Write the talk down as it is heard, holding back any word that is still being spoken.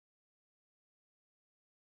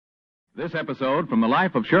This episode from the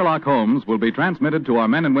life of Sherlock Holmes will be transmitted to our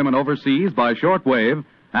men and women overseas by shortwave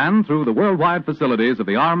and through the worldwide facilities of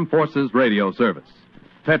the Armed Forces Radio Service.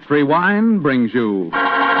 Petri Wine brings you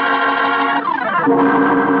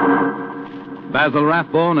Basil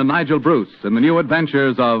Rathbone and Nigel Bruce in the new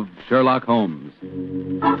adventures of Sherlock Holmes.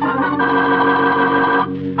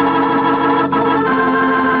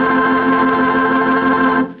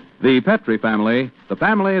 The Petri family, the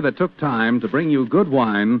family that took time to bring you good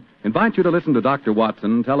wine, invite you to listen to Dr.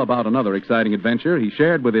 Watson tell about another exciting adventure he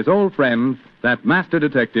shared with his old friend, that master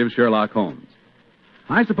detective Sherlock Holmes.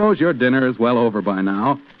 I suppose your dinner is well over by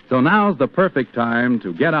now, so now's the perfect time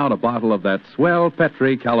to get out a bottle of that swell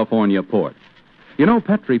Petri California port. You know,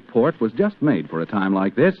 Petri port was just made for a time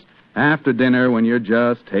like this, after dinner when you're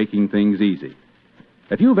just taking things easy.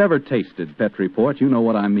 If you've ever tasted Petri port, you know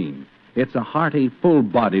what I mean. It's a hearty,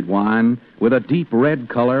 full-bodied wine with a deep red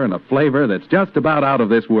color and a flavor that's just about out of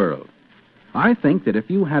this world. I think that if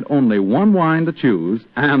you had only one wine to choose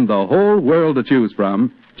and the whole world to choose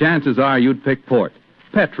from, chances are you'd pick port,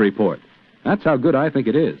 Petri port. That's how good I think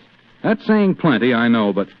it is. That's saying plenty, I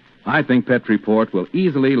know, but I think Petri port will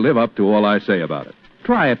easily live up to all I say about it.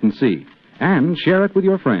 Try it and see, and share it with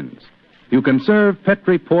your friends. You can serve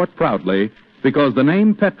Petri port proudly because the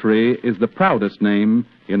name Petri is the proudest name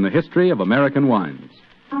in the history of American wines.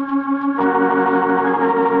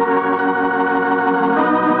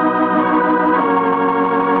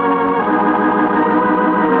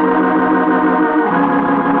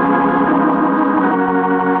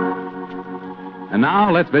 And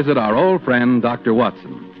now let's visit our old friend, Dr.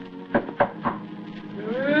 Watson.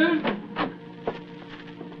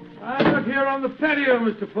 I'm up here on the patio,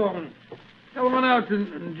 Mr. Foreman. Come on out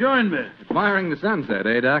and join me. Admiring the sunset,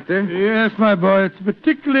 eh, Doctor? Yes, my boy. It's a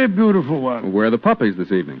particularly beautiful one. Where are the puppies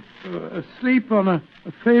this evening? Asleep on a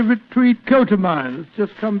favorite tweed coat of mine that's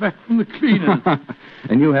just come back from the cleaners.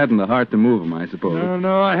 And you hadn't the heart to move them, I suppose.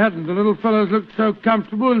 No, I hadn't. The little fellows looked so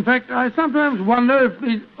comfortable. In fact, I sometimes wonder if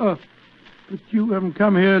these... but you haven't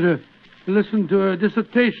come here to listen to a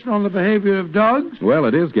dissertation on the behavior of dogs? Well,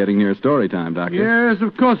 it is getting near story time, Doctor. Yes,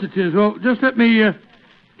 of course it is. Well, just let me...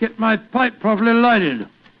 get my pipe properly lighted.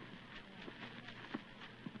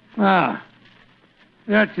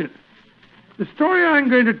 That's it. The story I'm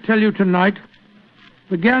going to tell you tonight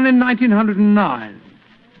began in 1909.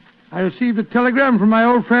 I received a telegram from my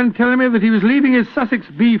old friend telling me that he was leaving his Sussex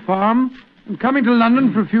bee farm and coming to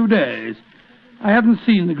London for a few days. I hadn't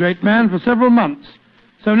seen the great man for several months,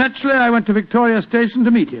 so naturally I went to Victoria Station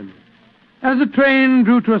to meet him. As the train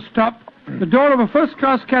drew to a stop, the door of a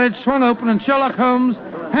first-class carriage swung open and Sherlock Holmes,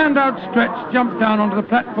 hand outstretched, jumped down onto the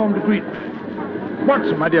platform to greet me.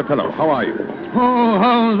 Watson, my dear fellow, how are you? Oh,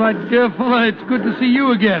 Holmes, my dear fellow, it's good to see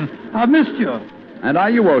you again. I've missed you. And are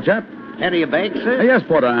you, old chap? Carry a bag, sir? Yes,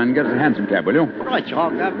 Porter, and get us a hansom cab, will you? Right, you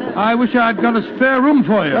all, Governor. I wish I'd got a spare room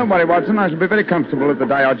for you. Don't worry, Watson. I shall be very comfortable at the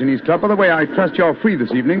Diogenes Club. By the way, I trust you're free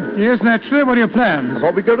this evening. Yes, naturally. What are your plans? I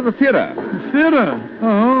thought we'd go to the theatre. The theatre?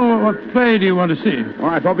 Oh, what play do you want to see?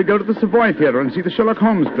 Well, I thought we'd go to the Savoy Theatre and see the Sherlock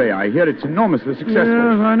Holmes play. I hear it's enormously successful.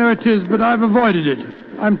 Yes, I know it is, but I've avoided it.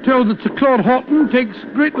 I'm told that Sir Claude Horton takes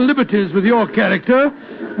great liberties with your character,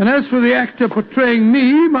 and as for the actor portraying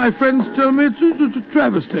me, my friends tell me it's a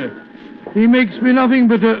travesty. He makes me nothing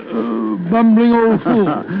but a bumbling old fool.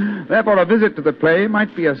 Therefore, a visit to the play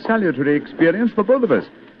might be a salutary experience for both of us.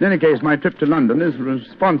 In any case, my trip to London is a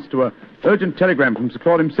response to an urgent telegram from Sir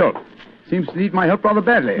Claude himself. Seems to need my help rather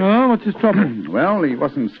badly. Oh, what's his trouble? Well, he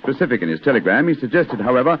wasn't specific in his telegram. He suggested,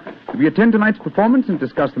 however, that we attend tonight's performance and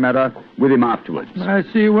discuss the matter with him afterwards. I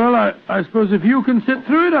see. Well, I suppose if you can sit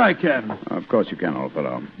through it, I can. Of course you can, old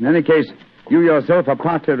fellow. In any case, you yourself are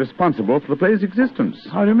partly responsible for the play's existence.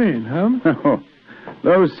 How do you mean, Holmes? Oh,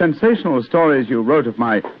 those sensational stories you wrote of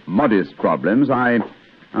my modest problems, I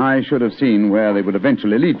should have seen where they would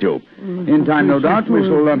eventually lead to. In time, no doubt, we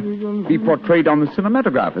shall be portrayed on the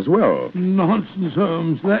cinematograph as well. Nonsense,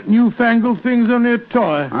 Holmes. That newfangled thing's only a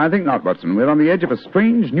toy. I think not, Watson. We're on the edge of a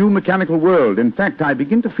strange new mechanical world. In fact, I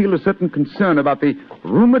begin to feel a certain concern about the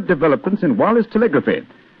rumored developments in wireless telegraphy.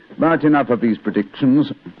 But enough of these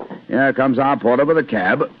predictions. Here comes our porter with a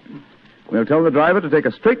cab. We'll tell the driver to take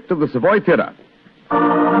us straight to the Savoy Theatre.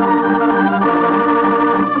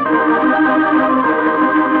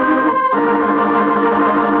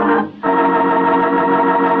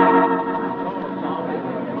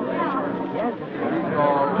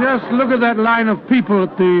 Just look at that line of people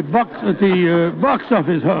at the box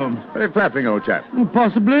office, Holmes. Very flattering, old chap. Well,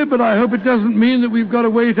 possibly, but I hope it doesn't mean that we've got to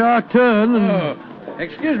wait our turn and...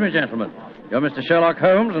 Excuse me, gentlemen. You're Mr. Sherlock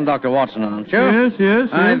Holmes and Dr. Watson, aren't you? Yes.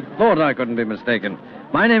 I thought I couldn't be mistaken.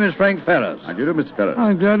 My name is Frank Ferris. How do you do, Mr. Ferris?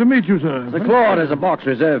 I'm glad to meet you, sir. Sir Claude has a box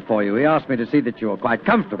reserved for you. He asked me to see that you are quite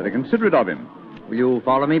comfortable. Very considerate of him. Will you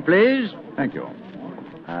follow me, please? Thank you.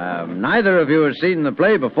 Neither of you has seen the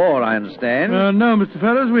play before, I understand. No, Mr.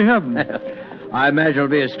 Ferris, we haven't. I imagine it'll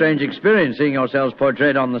be a strange experience seeing yourselves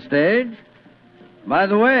portrayed on the stage. By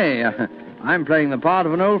the way, I'm playing the part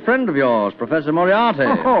of an old friend of yours, Professor Moriarty.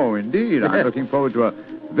 Oh, indeed. I'm looking forward to a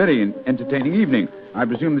very entertaining evening. I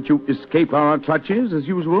presume that you escape our clutches, as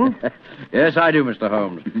usual? Yes, I do, Mr.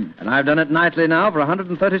 Holmes. And I've done it nightly now for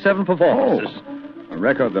 137 performances. A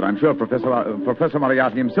record that I'm sure Professor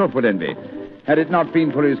Moriarty himself would envy. Had it not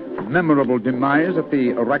been for his memorable demise at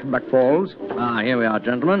the Rackenback Falls. Here we are,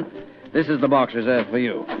 gentlemen. This is the box reserved for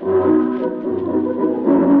you.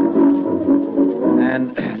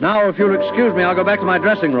 And now, if you'll excuse me, I'll go back to my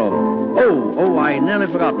dressing room. Oh, I nearly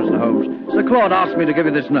forgot, Mr. Holmes. Sir Claude asked me to give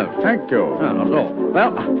you this note. Thank you. No, not at all.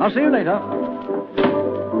 Well, I'll see you later.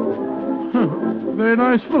 Very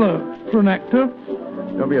nice fellow for an actor.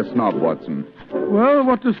 Don't be a snob, Watson. Well,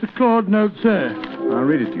 what does the Claude note say? I'll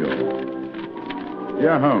read it to you.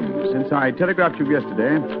 Dear Holmes, since I telegraphed you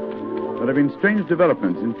yesterday, there have been strange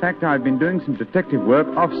developments. In fact, I've been doing some detective work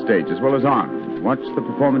off stage as well as on. Watch the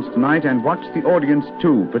performance tonight and watch the audience,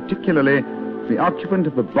 too, particularly the occupant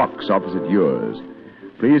of the box opposite yours.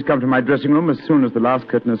 Please come to my dressing room as soon as the last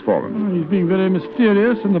curtain has fallen. He's being very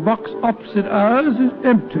mysterious, and the box opposite ours is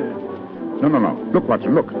empty. No. Look,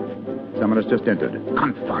 Watson, look. Someone has just entered.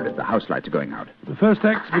 Confound it, the house lights are going out. The first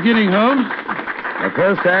act's beginning, Holmes. The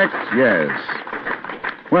first act, yes.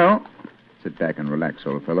 Well, sit back and relax,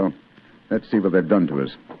 old fellow. Let's see what they've done to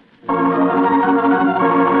us.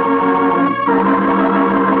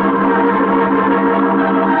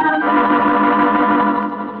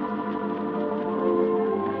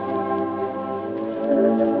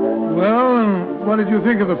 Well, what did you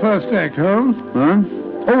think of the first act, Holmes? Huh?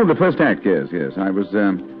 Oh, the first act, yes. I was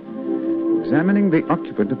examining the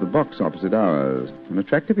occupant of the box opposite ours. An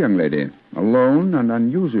attractive young lady, alone and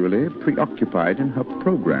unusually preoccupied in her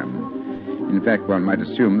program. In fact, one might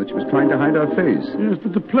assume that she was trying to hide her face. Yes,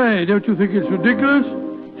 but the play, don't you think it's ridiculous?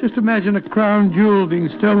 Just imagine a crown jewel being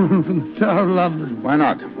stolen from the Tower of London. Why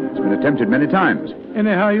not? It's been attempted many times.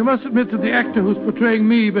 Anyhow, you must admit that the actor who's portraying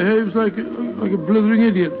me behaves like a blithering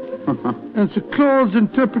idiot. And Sir Claude's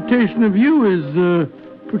interpretation of you is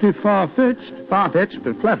pretty far-fetched. Far-fetched,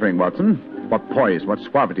 but flattering, Watson. What poise, what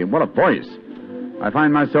suavity, and what a voice. I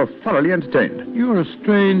find myself thoroughly entertained. You're a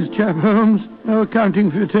strange chap, Holmes. No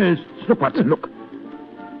accounting for your tastes. Look, Watson, look.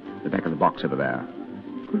 The back of the box over there.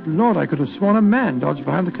 Good Lord, I could have sworn a man dodged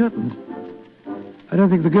behind the curtains. I don't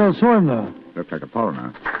think the girl saw him, though. Looked like a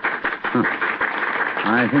foreigner.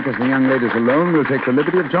 I think as the young lady's alone, we'll take the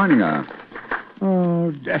liberty of joining her.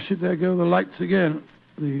 Oh, dash it, there go the lights again.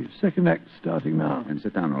 The second act starting now. And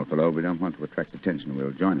sit down, old fellow. We don't want to attract attention.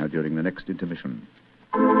 We'll join her during the next intermission.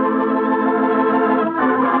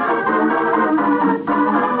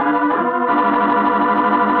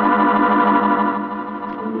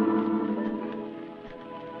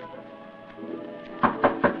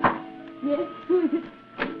 Yes, who is it?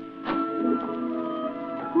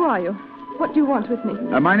 Who are you? What do you want with me?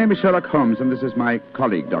 My name is Sherlock Holmes, and this is my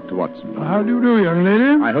colleague, Dr. Watson. How do you do, young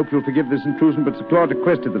lady? I hope you'll forgive this intrusion, but Sir Claude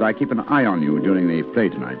requested that I keep an eye on you during the play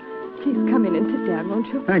tonight. Please come in and sit down, won't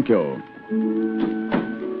you? Thank you.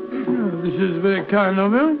 Oh, this is very kind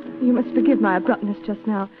of you. You must forgive my abruptness just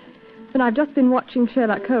now. When I've just been watching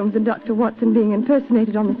Sherlock Holmes and Dr. Watson being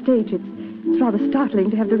impersonated on the stage, it's rather startling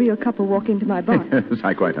to have the real couple walk into my box. Yes,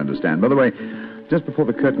 I quite understand. By the way, just before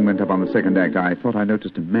the curtain went up on the second act, I thought I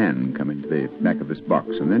noticed a man come into the back of this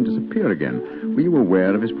box and then disappear again. Were you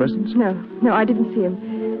aware of his presence? No, I didn't see him.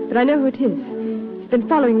 But I know who it is. He's been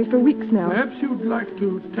following me for weeks now. Perhaps you'd like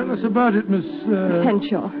to tell us about it, Miss...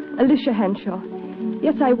 Henshaw. Alicia Henshaw.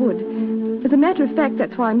 Yes, I would. As a matter of fact,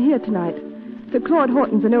 that's why I'm here tonight. Sir Claude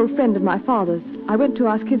Horton's an old friend of my father's. I went to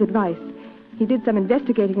ask his advice. He did some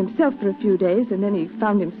investigating himself for a few days, and then he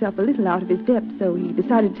found himself a little out of his depth, so he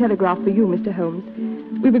decided to telegraph for you, Mr. Holmes.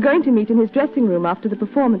 We were going to meet in his dressing room after the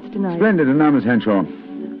performance tonight. Splendid. And now, Miss Henshaw,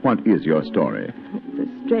 what is your story? It's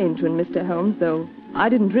a strange one, Mr. Holmes, though I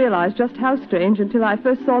didn't realize just how strange until I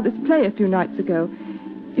first saw this play a few nights ago.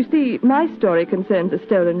 You see, my story concerns a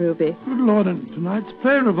stolen ruby. Good Lord, and tonight's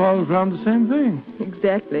play revolves around the same thing.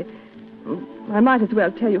 Exactly. I might as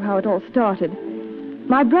well tell you how it all started.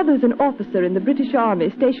 My brother's an officer in the British Army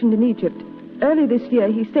stationed in Egypt. Early this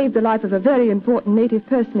year, he saved the life of a very important native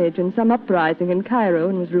personage in some uprising in Cairo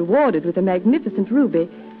and was rewarded with a magnificent ruby.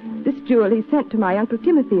 This jewel he sent to my Uncle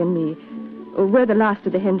Timothy and me. Oh, we're the last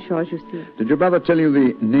of the Henshaws, you see. Did your brother tell you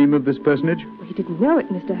the name of this personage? Well, he didn't know it,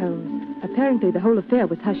 Mr. Holmes. Apparently, the whole affair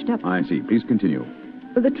was hushed up. I see. Please continue.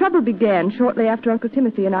 Well, the trouble began shortly after Uncle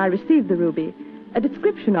Timothy and I received the ruby. A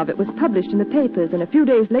description of it was published in the papers, and a few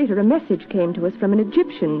days later a message came to us from an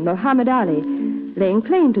Egyptian, Muhammad Ali, laying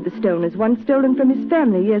claim to the stone as one stolen from his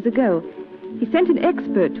family years ago. He sent an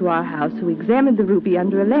expert to our house who examined the ruby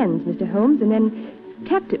under a lens, Mr. Holmes, and then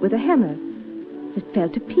tapped it with a hammer. It fell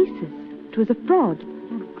to pieces. It was a fraud.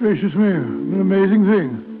 Gracious me, an amazing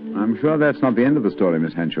thing. I'm sure that's not the end of the story,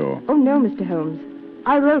 Miss Henshaw. Oh, no, Mr. Holmes.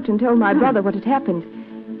 I wrote and told my brother what had happened.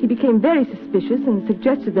 He became very suspicious and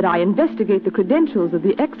suggested that I investigate the credentials of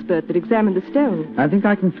the expert that examined the stone. I think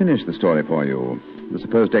I can finish the story for you. The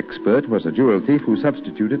supposed expert was a jewel thief who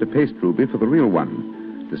substituted a paste ruby for the real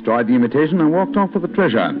one, destroyed the imitation, and walked off with the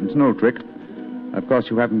treasure. It's an old trick. Of course,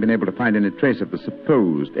 you haven't been able to find any trace of the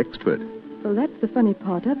supposed expert. Well, that's the funny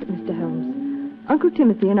part of it, Mr. Holmes. Uncle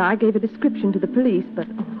Timothy and I gave a description to the police, but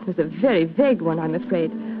it was a very vague one, I'm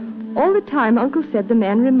afraid. All the time, Uncle said the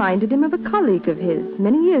man reminded him of a colleague of his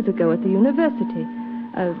many years ago at the university,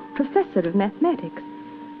 a professor of mathematics.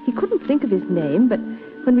 He couldn't think of his name, but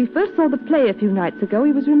when we first saw the play a few nights ago,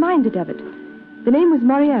 he was reminded of it. The name was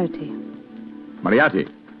Moriarty. Moriarty?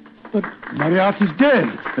 But Moriarty's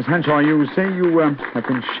dead. Miss Henshaw, you say you have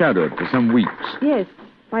been shadowed for some weeks. Yes,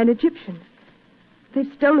 by an Egyptian. They've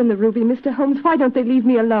stolen the ruby, Mr. Holmes. Why don't they leave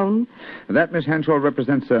me alone? That, Miss Henshaw,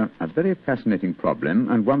 represents a very fascinating problem,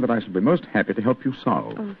 and one that I shall be most happy to help you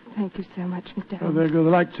solve. Oh, thank you so much, Mr. Oh, Holmes. there go the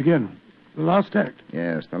lights again. The last act.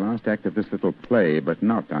 Yes, the last act of this little play, but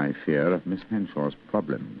not, I fear, of Miss Henshaw's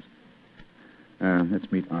problems. Let's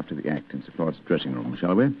meet after the act in Sir Claude's dressing room,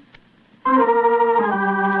 shall we?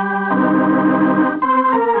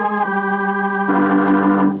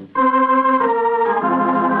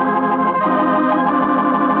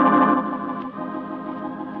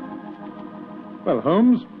 Well,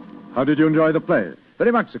 Holmes, how did you enjoy the play?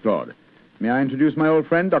 Very much, Sir Claude. May I introduce my old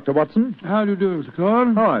friend, Dr. Watson? How do you do, Sir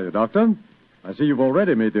Claude? How are you, Doctor? I see you've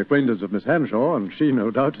already made the acquaintance of Miss Henshaw, and she, no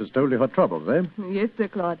doubt, has told you her troubles, eh? Yes, Sir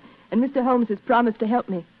Claude. And Mr. Holmes has promised to help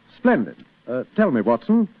me. Splendid. Tell me,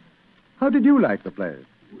 Watson, how did you like the play?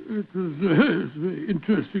 It was very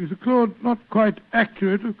interesting, Sir Claude. Not quite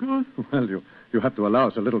accurate, of course. Well, you have to allow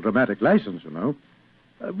us a little dramatic license, you know.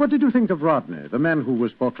 What did you think of Rodney, the man who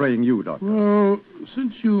was portraying you, Doctor? Well,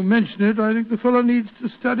 since you mention it, I think the fellow needs to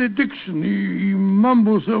study diction. He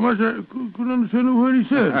mumbles so much I couldn't understand a word he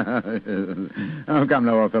said. Oh, come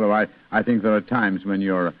now, old fellow. I think there are times when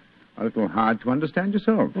you're a little hard to understand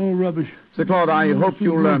yourself. Oh, rubbish. Sir Claude, I hope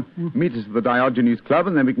you'll meet us at the Diogenes Club,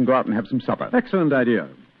 and then we can go out and have some supper. Excellent idea.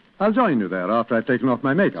 I'll join you there after I've taken off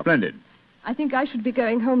my makeup. Splendid. I think I should be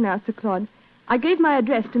going home now, Sir Claude. I gave my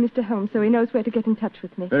address to Mr. Holmes so he knows where to get in touch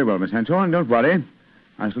with me. Very well, Miss Henshaw, and don't worry.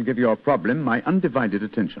 I shall give your problem my undivided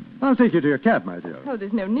attention. I'll take you to your cab, my dear. Oh,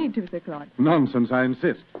 there's no need to, Sir Claude. Nonsense, I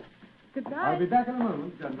insist. Goodbye. I'll be back in a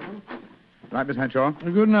moment, gentlemen. Right, Miss Henshaw?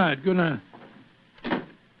 Good night, good night.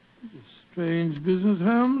 Strange business,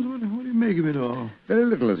 Holmes. What do you make of it all? Very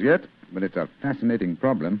little as yet, but it's a fascinating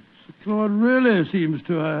problem. Sir Claude really seems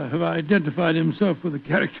to have identified himself with the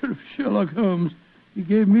character of Sherlock Holmes. He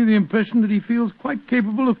gave me the impression that he feels quite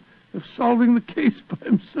capable of solving the case by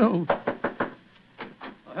himself.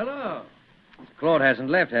 Oh, hello. Claude hasn't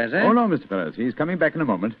left, has he? Oh, no, Mr. Ferris. He's coming back in a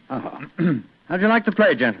moment. Oh. How'd you like the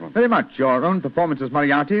play, gentlemen? Very much. Your own performance as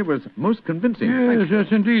Moriarty was most convincing. Yes,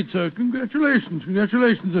 indeed, sir. Congratulations.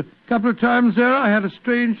 A couple of times there, I had a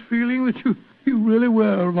strange feeling that you really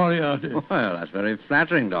were Moriarty. Well, that's very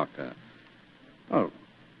flattering, Doctor. Oh,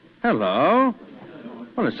 hello.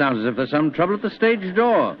 Well, it sounds as if there's some trouble at the stage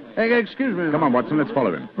door. Hey, excuse me. Come on, Watson. Let's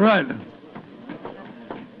follow him. Right.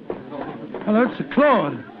 Hello, it's Sir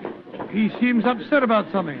Claude. He seems upset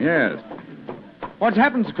about something. Yes. What's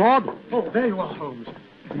happened, Sir Claude? Oh, there you are, Holmes.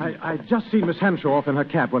 I just seen Miss Henshaw off in her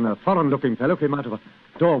cab when a foreign-looking fellow came out of a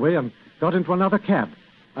doorway and got into another cab.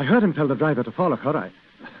 I heard him tell the driver to follow her.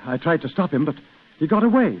 I tried to stop him, but he got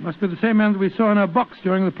away. Must be the same man that we saw in her box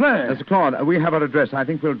during the play. Sir Claude, we have her address. I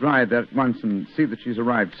think we'll drive there at once and see that she's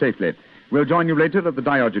arrived safely. We'll join you later at the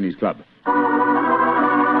Diogenes Club.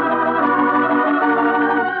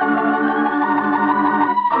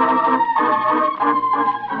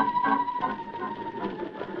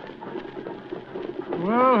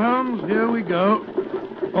 Well, Holmes, here we go.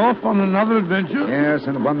 Off on another adventure. Yes,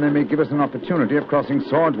 and one that may give us an opportunity of crossing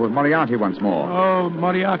swords with Moriarty once more. Oh,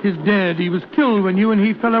 Moriarty's dead. He was killed when you and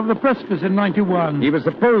he fell over the precipice in 91. He was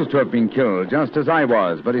supposed to have been killed, just as I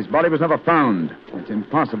was, but his body was never found. It's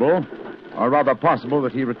impossible, or rather possible,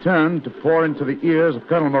 that he returned to pour into the ears of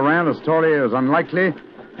Colonel Moran a story as unlikely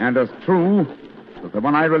And as true as the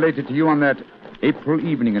one I related to you on that April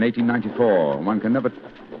evening in 1894. One can never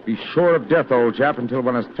be sure of death, old chap, until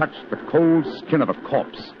one has touched the cold skin of a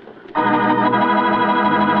corpse.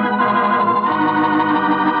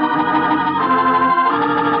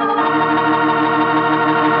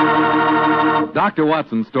 Dr.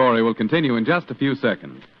 Watson's story will continue in just a few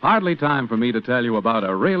seconds. Hardly time for me to tell you about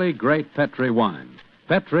a really great Petri wine.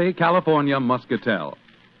 Petri California Muscatel.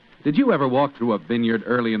 Did you ever walk through a vineyard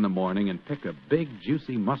early in the morning and pick a big,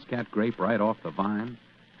 juicy muscat grape right off the vine?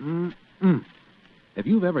 Mm-mm. If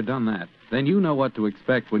you've ever done that, then you know what to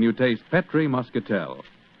expect when you taste Petri Muscatel.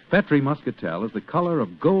 Petri Muscatel is the color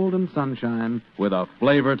of golden sunshine with a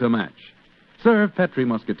flavor to match. Serve Petri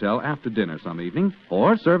Muscatel after dinner some evening,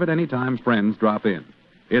 or serve it any time friends drop in.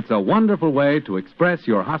 It's a wonderful way to express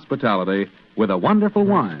your hospitality with a wonderful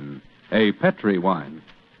wine, a Petri wine.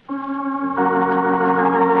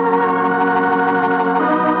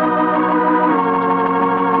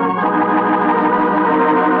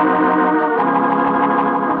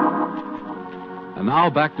 And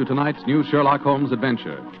now back to tonight's new Sherlock Holmes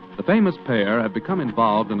adventure. The famous pair have become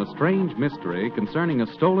involved in a strange mystery concerning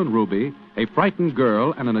a stolen ruby, a frightened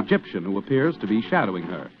girl, and an Egyptian who appears to be shadowing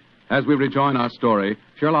her. As we rejoin our story,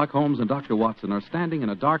 Sherlock Holmes and Dr. Watson are standing in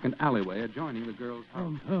a darkened alleyway adjoining the girl's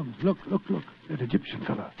house. Holmes, look. That Egyptian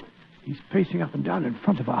fellow. He's pacing up and down in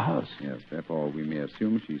front of our house. Yes, therefore we may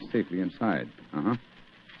assume she's safely inside. Uh-huh.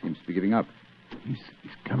 Seems to be giving up. He's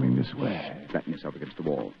coming this way. Flatten yourself against the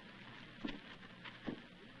wall.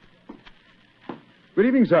 Good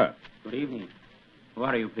evening, sir. Good evening. Who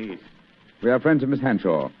are you, please? We are friends of Miss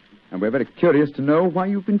Hanshaw, and we're very curious to know why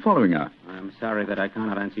you've been following her. I'm sorry that I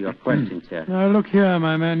cannot answer your question, sir. Now, look here,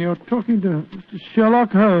 my man. You're talking to Mr.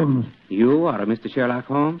 Sherlock Holmes. You are Mr. Sherlock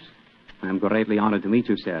Holmes? I'm greatly honored to meet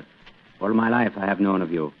you, sir. All my life I have known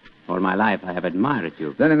of you. All my life I have admired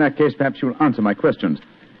you. Then in that case, perhaps you'll answer my questions.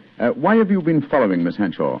 Why have you been following Miss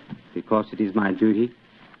Hanshaw? Because it is my duty.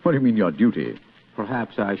 What do you mean, your duty?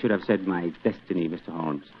 Perhaps I should have said my destiny, Mr.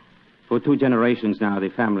 Holmes. For 2 generations now, the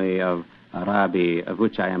family of Arabi, of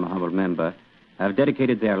which I am a humble member, have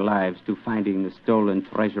dedicated their lives to finding the stolen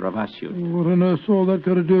treasure of Asyut. What on earth's all that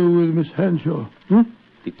got to do with Miss Hanshaw?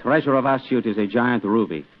 The treasure of Asyut is a giant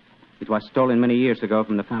ruby. It was stolen many years ago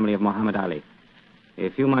from the family of Muhammad Ali. A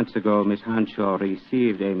few months ago, Miss Hanshaw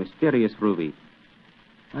received a mysterious ruby.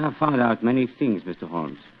 I have found out many things, Mr.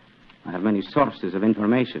 Holmes. I have many sources of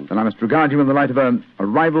information. Then I must regard you in the light of a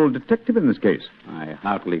rival detective in this case. I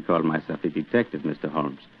heartily call myself a detective, Mr.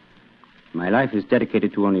 Holmes. My life is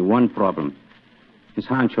dedicated to only one problem. Miss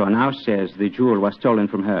Hanshaw now says the jewel was stolen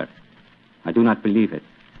from her. I do not believe it.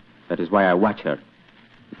 That is why I watch her.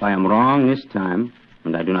 If I am wrong this time,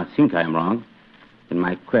 and I do not think I am wrong, then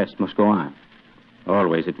my quest must go on.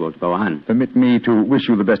 Always it will go on. Permit me to wish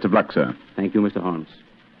you the best of luck, sir. Thank you, Mr. Holmes.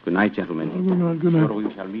 Good night, gentlemen. Good night. Sure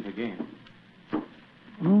we shall meet again.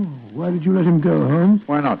 Oh, why did you let him go, Holmes?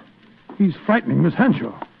 Why not? He's frightening Miss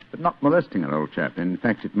Hanshaw. But not molesting her, old chap. In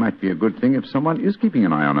fact, it might be a good thing if someone is keeping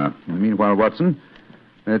an eye on her. In the meanwhile, Watson,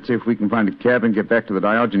 let's see if we can find a cab and get back to the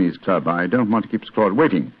Diogenes Club. I don't want to keep Claude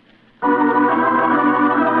waiting.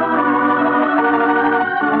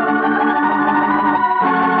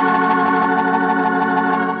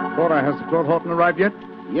 Cora, has Claude Horton arrived yet?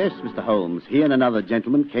 Yes, Mr. Holmes. He and another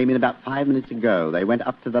gentleman came in about 5 minutes ago. They went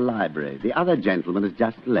up to the library. The other gentleman has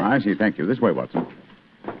just left. I see. Thank you. This way, Watson.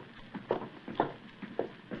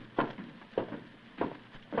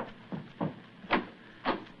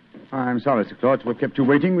 I'm sorry, Sir Claude, to have kept you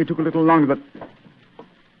waiting. We took a little longer, but...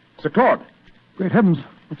 Sir Claude! Great heavens,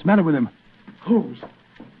 what's the matter with him? Holmes,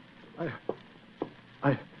 I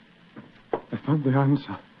found the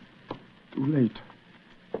answer. Too late.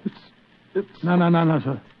 It's... No,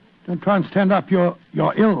 sir. Don't try and stand up. You're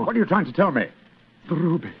ill. What are you trying to tell me? The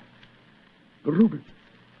ruby.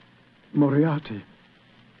 Moriarty.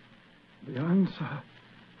 The answer's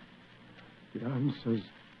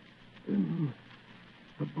in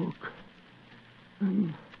the book.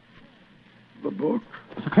 In the book.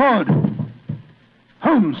 Sir Claude!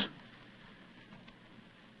 Holmes!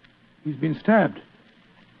 He's been stabbed.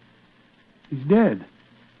 He's dead.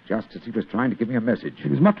 Just as he was trying to give me a message. He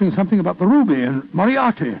was muttering something about the ruby and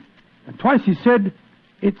Moriarty. And twice he said,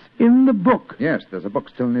 it's in the book. Yes, there's a book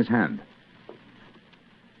still in his hand.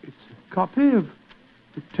 It's a copy of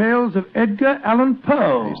the Tales of Edgar Allan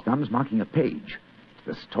Poe. His thumb's marking a page.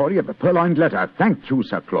 It's the story of the Purloined letter. Thank you,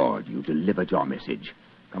 Sir Claude. You delivered your message.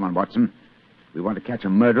 Come on, Watson. If we want to catch a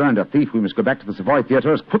murderer and a thief, we must go back to the Savoy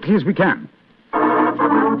Theatre as quickly as we can.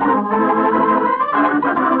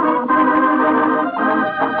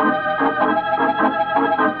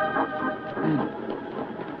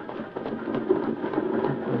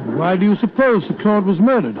 Why do you suppose Sir Claude was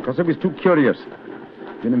murdered? Because I was too curious.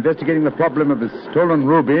 Been investigating the problem of the stolen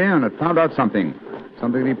ruby and had found out something.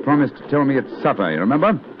 Something he promised to tell me at supper, you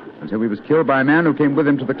remember? And so he was killed by a man who came with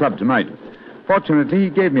him to the club tonight. Fortunately, he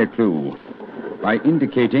gave me a clue by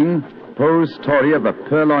indicating Poe's story of a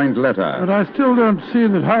purloined letter. But I still don't see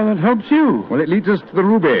how that helps you. Well, it leads us to the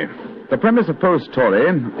ruby. The premise of Poe's story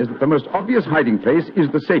is that the most obvious hiding place is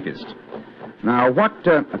the safest. Now, what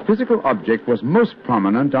physical object was most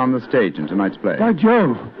prominent on the stage in tonight's play? By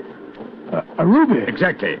Jove. A ruby.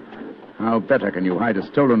 Exactly. How better can you hide a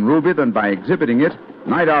stolen ruby than by exhibiting it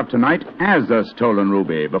night after night as a stolen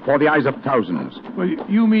ruby before the eyes of thousands? Well,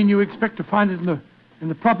 you mean you expect to find it in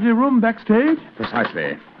the property room backstage?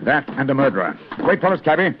 Precisely. That and a murderer. Wait for us,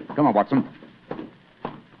 cabby. Come on, Watson.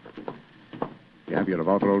 You have your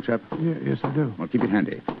revolver, old chap? Yes, I do. Well, keep it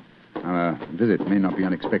handy. Our visit may not be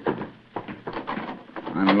unexpected.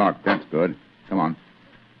 Unlocked. That's good. Come on.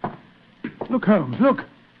 Look, Holmes, look.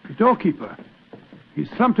 The doorkeeper. He's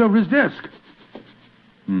slumped over his desk.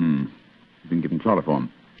 He's been given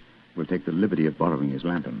chloroform. We'll take the liberty of borrowing his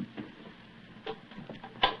lantern.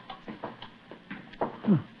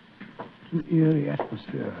 It's an eerie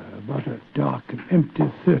atmosphere about a dark and empty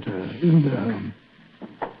theater in the...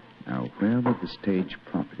 Now, where would the stage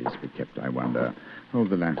properties be kept, I wonder? Hold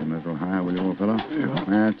the lantern a little higher, will you, old fellow? Yeah.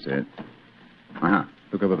 That's it. Aha,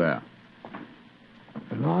 look over there.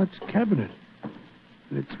 A large cabinet.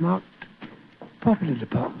 It's marked Property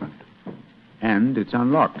Department. And it's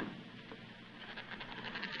unlocked.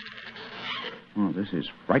 Oh, this is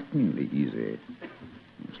frighteningly easy.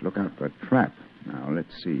 Let's look out for a trap. Now,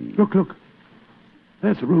 let's see. Look.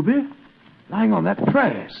 There's a ruby lying on that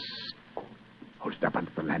tray. Hold it up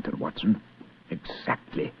under the lantern, Watson.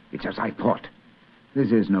 Exactly. It's as I thought.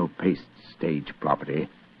 This is no paste stage property.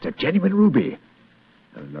 It's a genuine ruby.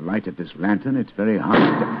 In the light of this lantern, it's very hard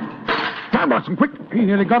to... Come, Watson, quick! He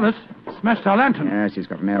nearly got us. Smashed our lantern. Yes, he's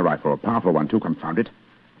got an air rifle, a powerful one, too, confound it.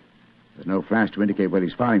 There's no flash to indicate where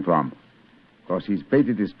he's firing from. Of course, he's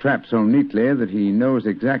baited his trap so neatly that he knows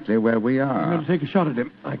exactly where we are. I'm going to take a shot at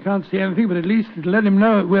him. I can't see anything, but at least it'll let him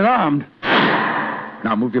know we're armed.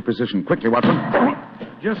 Now, move your position quickly, Watson.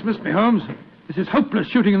 Just missed me, Holmes. This is hopeless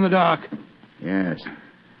shooting in the dark. Yes.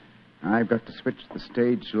 I've got to switch the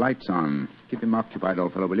stage lights on. Keep him occupied,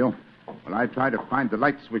 old fellow, will you? While I try to find the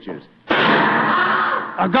light switches.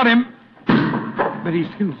 I've got him. But he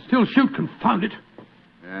can still shoot, confound it.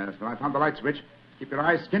 Yes, well, I found the light switch. Keep your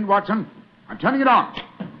eyes skinned, Watson. I'm turning it on.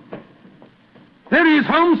 There he is,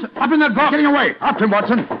 Holmes. Up in that box. Getting away. After him,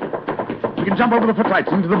 Watson. You can jump over the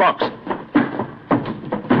footlights into the box.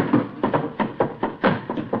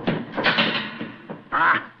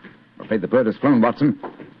 I'm afraid the bird has flown, Watson.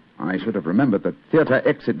 I should have remembered that theater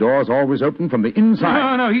exit doors always open from the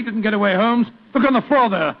inside. No, he didn't get away, Holmes. Look on the floor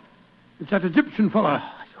there. It's that Egyptian fella.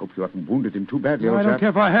 I hope you haven't wounded him too badly, No, old I don't chap. care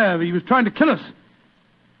if I have. He was trying to kill us.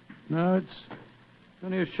 No, it's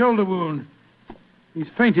only a shoulder wound. He's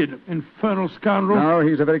fainted, infernal scoundrel. No,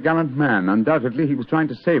 he's a very gallant man. Undoubtedly, he was trying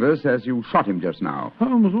to save us as you shot him just now.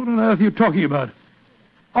 Holmes, what on earth are you talking about?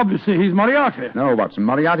 Obviously, he's Moriarty. No, Watson.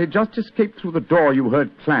 Moriarty just escaped through the door you heard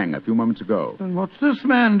clang a few moments ago. Then what's this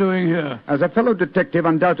man doing here? As a fellow detective,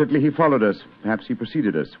 undoubtedly he followed us. Perhaps he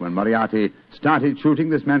preceded us. When Moriarty started shooting,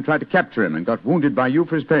 this man tried to capture him and got wounded by you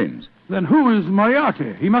for his pains. Then who is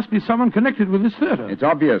Moriarty? He must be someone connected with this theater. It's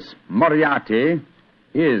obvious. Moriarty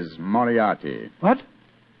is Moriarty. What?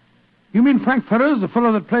 You mean Frank Ferrers, the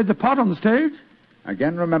fellow that played the part on the stage?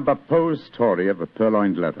 Again, remember Poe's story of a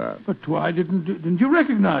purloined letter. But why didn't you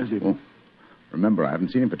recognize him? Oh, remember, I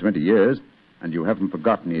haven't seen him for 20 years, and you haven't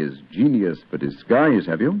forgotten his genius for disguise,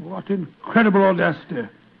 have you? What incredible audacity.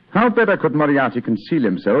 How better could Moriarty conceal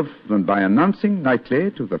himself than by announcing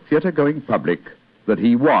nightly to the theater-going public that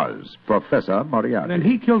he was Professor Moriarty? Then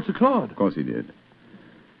he killed Sir Claude. Of course he did.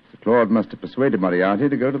 Sir Claude must have persuaded Moriarty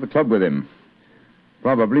to go to the club with him.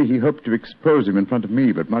 Probably he hoped to expose him in front of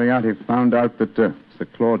me, but Moriarty found out that Sir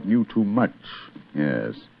Claude knew too much.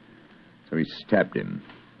 Yes. So he stabbed him.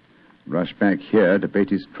 Rushed back here to bait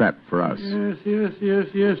his trap for us.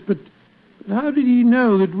 Yes. But how did he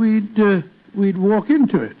know that we'd walk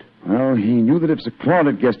into it? Well, he knew that if Sir Claude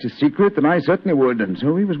had guessed his secret, then I certainly would, and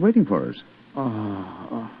so he was waiting for us.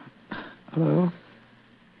 Hello.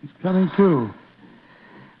 He's coming too.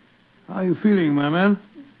 How are you feeling, my man?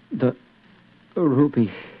 The ruby.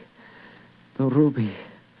 The ruby.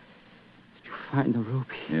 Did you find the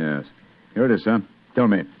ruby? Yes. Here it is, sir. Tell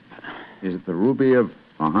me, is it the ruby of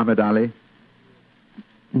Muhammad Ali?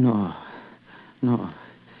 No.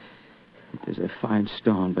 It is a fine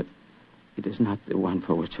stone, but it is not the one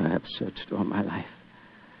for which I have searched all my life.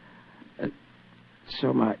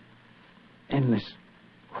 So my endless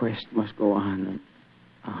quest must go on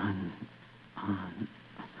and on.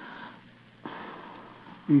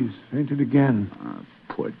 He's fainted again.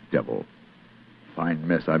 Poor devil. Fine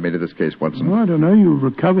mess I made of this case, Watson. Oh, I don't know. You've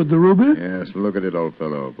recovered the ruby? Yes, look at it, old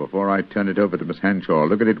fellow. Before I turn it over to Miss Henshaw,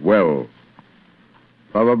 look at it well.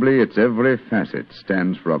 Probably its every facet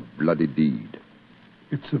stands for a bloody deed.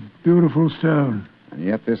 It's a beautiful stone. And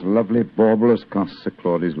yet this lovely bauble has cost Sir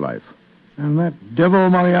Claudy's life. And that devil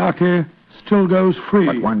Moriarty still goes free.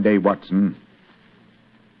 But one day, Watson,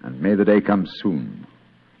 and may the day come soon,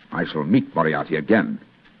 I shall meet Moriarty again.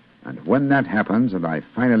 And when that happens and I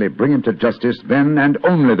finally bring him to justice, then and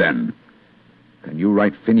only then can you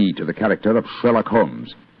write fini to the character of Sherlock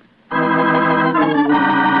Holmes.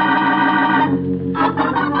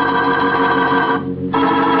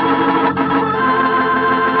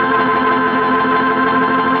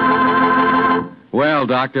 Well,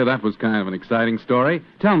 Doctor, that was kind of an exciting story.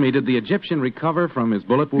 Tell me, did the Egyptian recover from his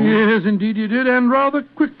bullet wound? Yes, indeed he did, and rather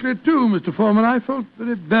quickly, too, Mr. Foreman. I felt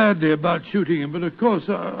very badly about shooting him, but of course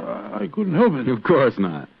I couldn't help it. Of course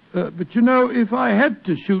not. But, you know, if I had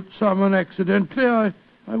to shoot someone accidentally,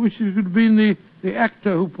 I wish it could have been the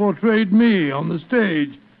actor who portrayed me on the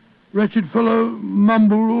stage. Wretched fellow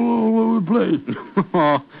mumbled all over the place.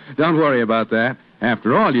 Oh, don't worry about that.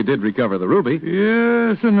 After all, you did recover the ruby.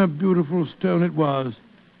 Yes, and a beautiful stone it was.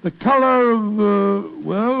 The color of,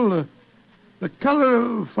 the color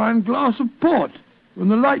of a fine glass of port when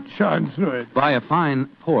the light shines through it. By a fine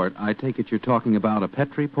port, I take it you're talking about a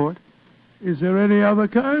Petri port? Is there any other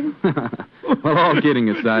kind? Well, all kidding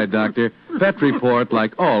aside, Doctor, Petri port,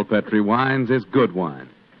 like all Petri wines, is good wine.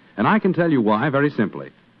 And I can tell you why very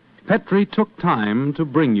simply. Petri took time to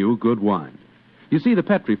bring you good wine. You see, the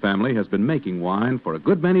Petri family has been making wine for a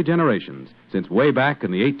good many generations, since way back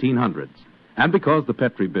in the 1800s. And because the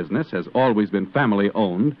Petri business has always been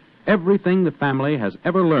family-owned, everything the family has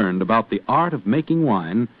ever learned about the art of making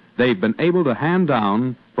wine, they've been able to hand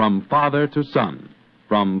down from father to son.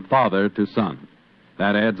 From father to son.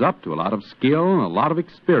 That adds up to a lot of skill and a lot of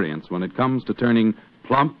experience when it comes to turning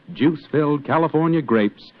plump, juice-filled California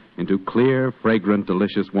grapes into clear, fragrant,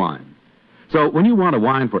 delicious wine. So when you want a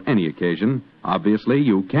wine for any occasion, obviously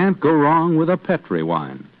you can't go wrong with a Petri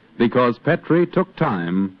wine, because Petri took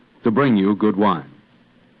time to bring you good wine.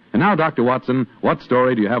 And now, Dr. Watson, what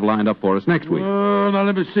story do you have lined up for us next week? Oh, now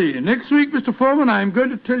let me see. Next week, Mr. Foreman, I'm going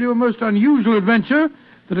to tell you a most unusual adventure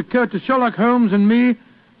that occurred to Sherlock Holmes and me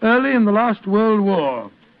early in the last World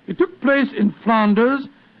War. It took place in Flanders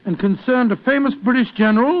and concerned a famous British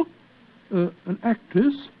general, an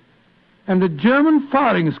actress, and a German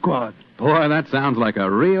firing squad. Boy, that sounds like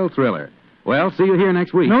a real thriller. Well, see you here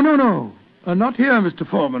next week. No. Not here, Mr.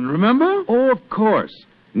 Foreman, remember? Oh, of course.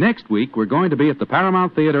 Next week, we're going to be at the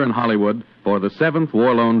Paramount Theater in Hollywood for the 7th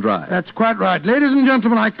War Loan Drive. That's quite right. Ladies and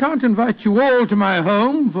gentlemen, I can't invite you all to my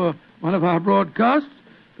home for one of our broadcasts,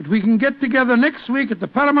 but we can get together next week at the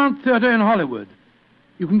Paramount Theater in Hollywood.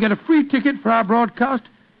 You can get a free ticket for our broadcast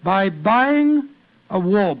by buying a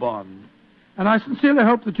war bond. And I sincerely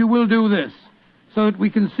hope that you will do this, so that we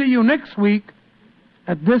can see you next week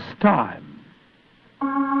at this time.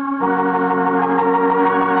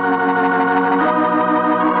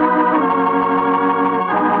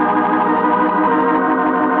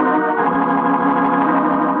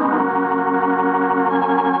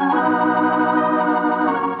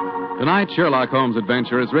 Tonight's Sherlock Holmes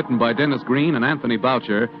adventure is written by Dennis Green and Anthony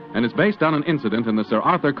Boucher and is based on an incident in the Sir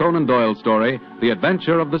Arthur Conan Doyle story, The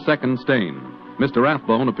Adventure of the Second Stain. Mr.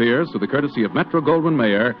 Rathbone appears to the courtesy of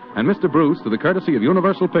Metro-Goldwyn-Mayer and Mr. Bruce to the courtesy of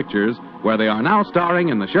Universal Pictures, where they are now starring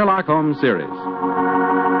in the Sherlock Holmes series.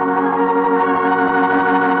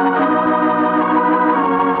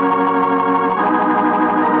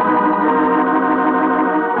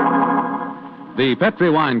 The Petri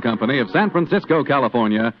Wine Company of San Francisco,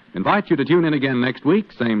 California, invites you to tune in again next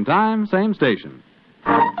week, same time, same station.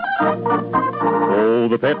 Oh,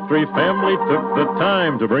 the Petri family took the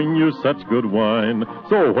time to bring you such good wine.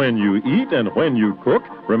 So when you eat and when you cook,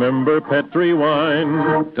 remember Petri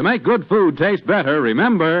wine. To make good food taste better,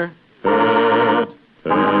 remember...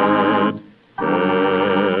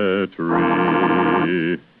 Petri.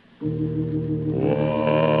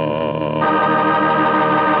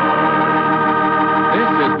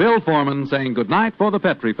 Bill Foreman saying goodnight for the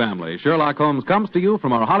Petri family. Sherlock Holmes comes to you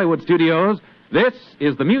from our Hollywood studios. This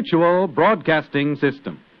is the Mutual Broadcasting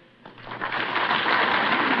System.